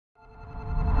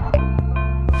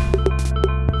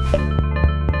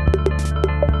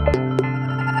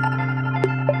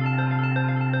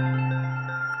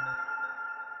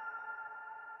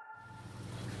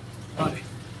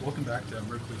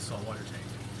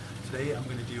Today I'm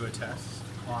going to do a test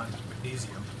on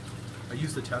magnesium. I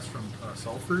used the test from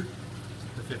sulfur,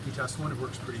 the 50 test one. It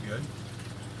works pretty good.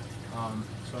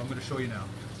 So I'm going to show you now.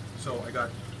 So I got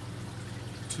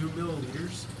 2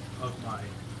 milliliters of my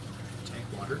tank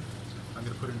water. I'm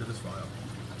going to put into this vial.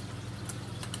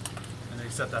 And then I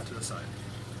set that to the side.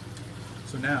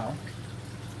 So now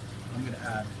I'm going to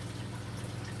add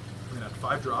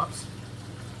 5 drops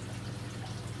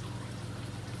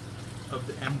of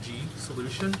the mg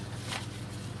solution.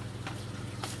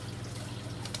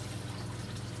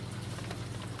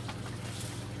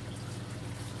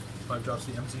 Five drops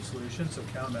of the mg solution, so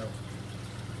count them out.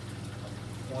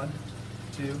 1,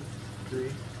 2, 3,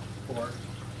 4,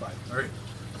 5. Alright,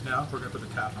 now we're going to put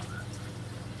the cap on that.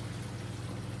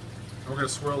 And we're going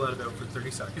to swirl that about for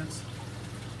 30 seconds.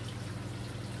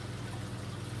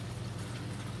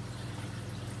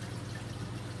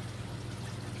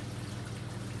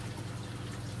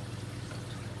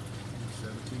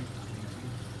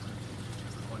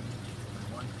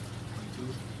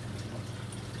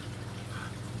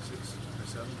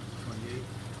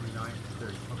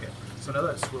 Okay, so now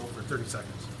that's swirled for 30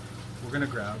 seconds. We're going to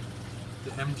grab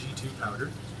the Mg2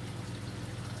 powder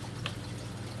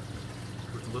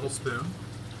with a little spoon.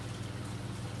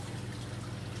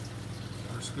 We're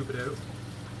going to scoop it out.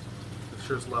 Make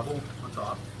sure it's level on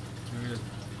top. We're going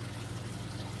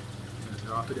to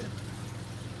drop it in.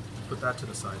 Put that to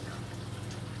the side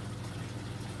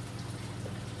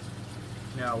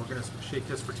now. Now we're going to shake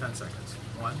this for 10 seconds.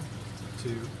 1,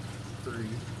 2, 3,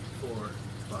 4,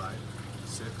 5,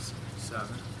 6, 7,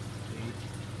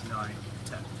 8, 9,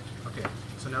 10. Okay,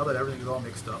 so now that everything is all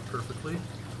mixed up perfectly,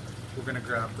 we're going to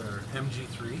grab the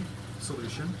Mg3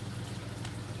 solution.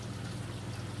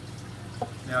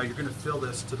 Now you're going to fill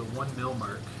this to the 1 ml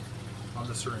mark on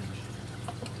the syringe.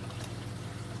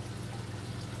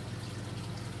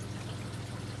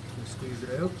 Squeeze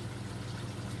it out.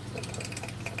 I'm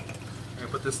going to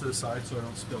put this to the side so I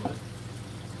don't spill it.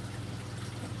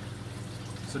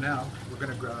 So now we're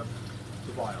going to grab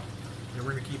the vial and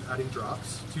we're going to keep adding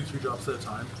drops, 2-3 drops at a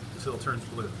time until it turns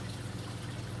blue.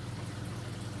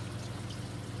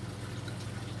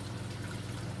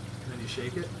 And then you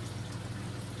shake it.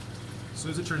 As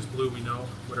soon as it turns blue, we know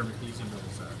what our magnesium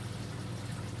level's at.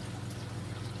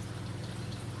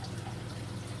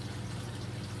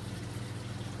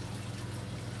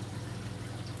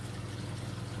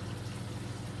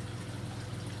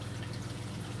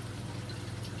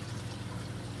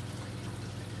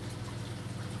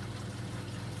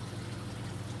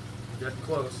 Getting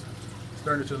close.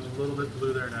 Starting to turn a little bit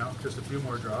blue there now. Just a few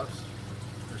more drops.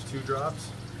 There's 2 drops.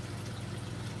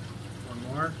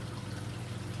 1 more.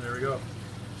 There we go.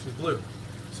 She's blue.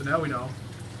 So now we know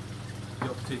we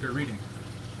have to take our reading.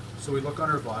 So we look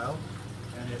on our vial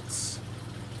and it's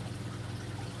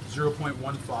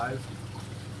 0.15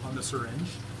 on the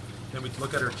syringe. Then we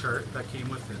look at our chart that came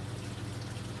with it.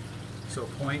 So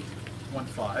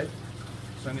 0.15.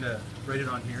 So I'm going to write it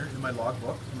on here in my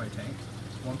logbook in my tank.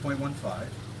 1.15,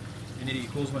 and it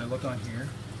equals, when I look on here,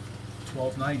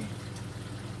 1290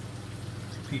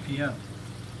 ppm.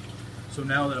 So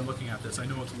now that I'm looking at this, I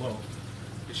know it's low.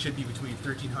 It should be between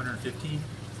 1315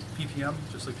 ppm,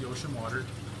 just like the ocean water.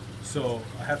 So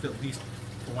I have to at least,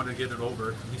 if I want to get it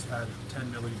over, at least add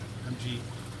 10 mg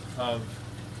of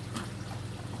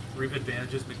Reef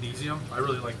Advantage's magnesium. I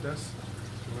really like this.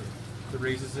 It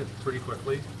raises it pretty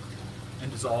quickly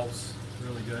and dissolves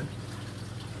really good.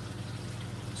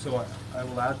 So I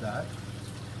will add that.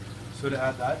 So to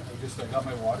add that, I got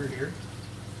my water here.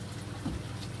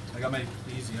 I got my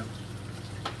magnesium.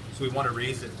 So we want to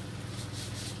raise it.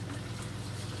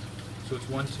 So it's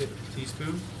 1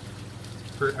 teaspoon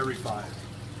per every 5.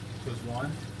 So it's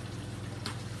 1,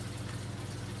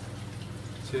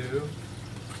 2,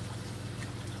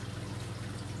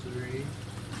 3,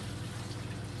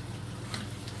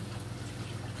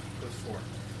 4.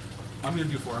 I'm going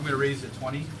to do 4. I'm going to raise it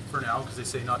 20 for now because they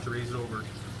say not to raise it over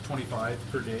 25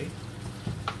 per day.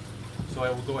 So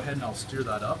I will go ahead and I'll stir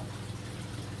that up.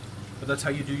 But that's how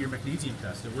you do your magnesium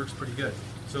test. It works pretty good.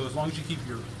 So as long as you keep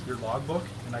your logbook,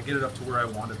 and I get it up to where I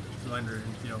want it,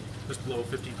 just below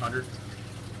 1500,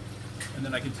 and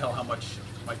then I can tell how much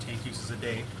my tank uses a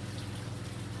day.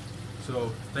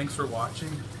 So thanks for watching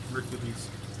Rick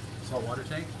Saltwater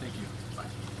Tank. Thank you.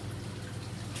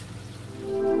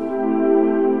 Bye.